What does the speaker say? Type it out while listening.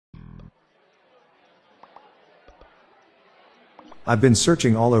I've been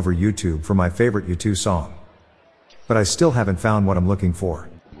searching all over YouTube for my favorite U2 song. But I still haven't found what I'm looking for.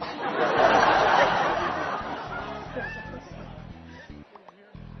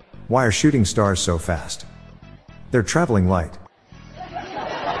 Why are shooting stars so fast? They're traveling light.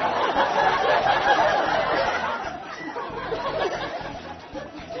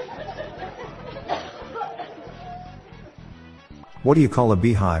 What do you call a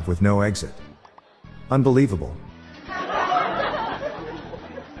beehive with no exit? Unbelievable.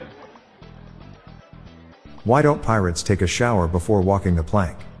 Why don't pirates take a shower before walking the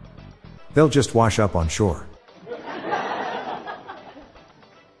plank? They'll just wash up on shore.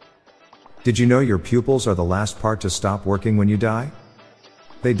 Did you know your pupils are the last part to stop working when you die?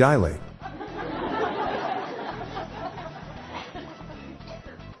 They dilate.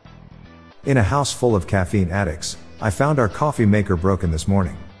 In a house full of caffeine addicts, I found our coffee maker broken this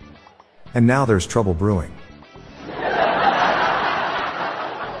morning. And now there's trouble brewing.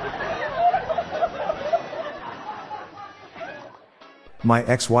 My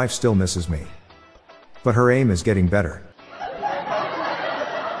ex-wife still misses me. But her aim is getting better.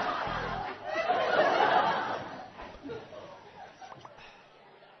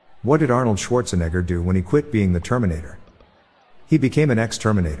 What did Arnold Schwarzenegger do when he quit being the Terminator? He became an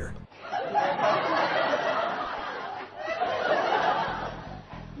ex-Terminator.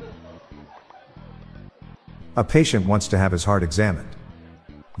 A patient wants to have his heart examined.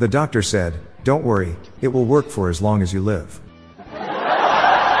 The doctor said, "Don't worry, it will work for as long as you live."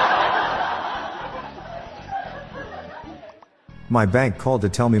 My bank called to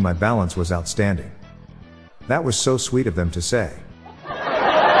tell me my balance was outstanding. That was so sweet of them to say.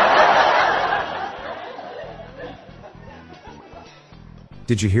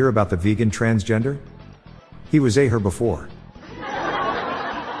 Did you hear about the vegan transgender? He was her before.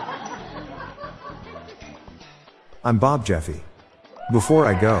 I'm Bob Jeffy. Before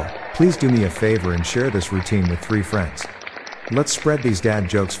I go, please do me a favor and share this routine with 3 friends. Let's spread these dad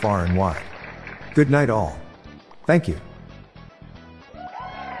jokes far and wide. Good night all. Thank you.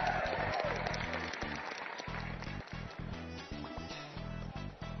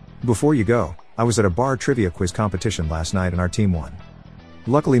 Before you go, I was at a bar trivia quiz competition last night and our team won.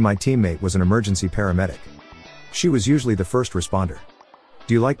 Luckily my teammate was an emergency paramedic. She was usually the first responder.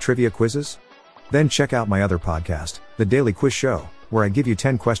 Do you like trivia quizzes? Then check out my other podcast, The Daily Quiz Show, where I give you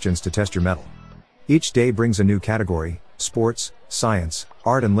 10 questions to test your mettle. Each day brings a new category: sports, science,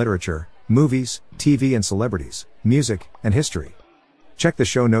 art and literature, movies, TV and celebrities, music, and history. Check the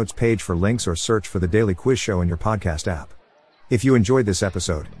show notes page for links or search for The Daily Quiz Show in your podcast app. If you enjoyed this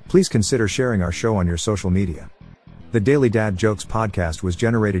episode, please consider sharing our show on your social media. The Daily Dad Jokes podcast was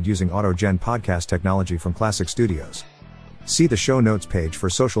generated using AutoGen podcast technology from Classic Studios. See the show notes page for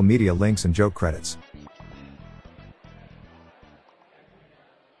social media links and joke credits.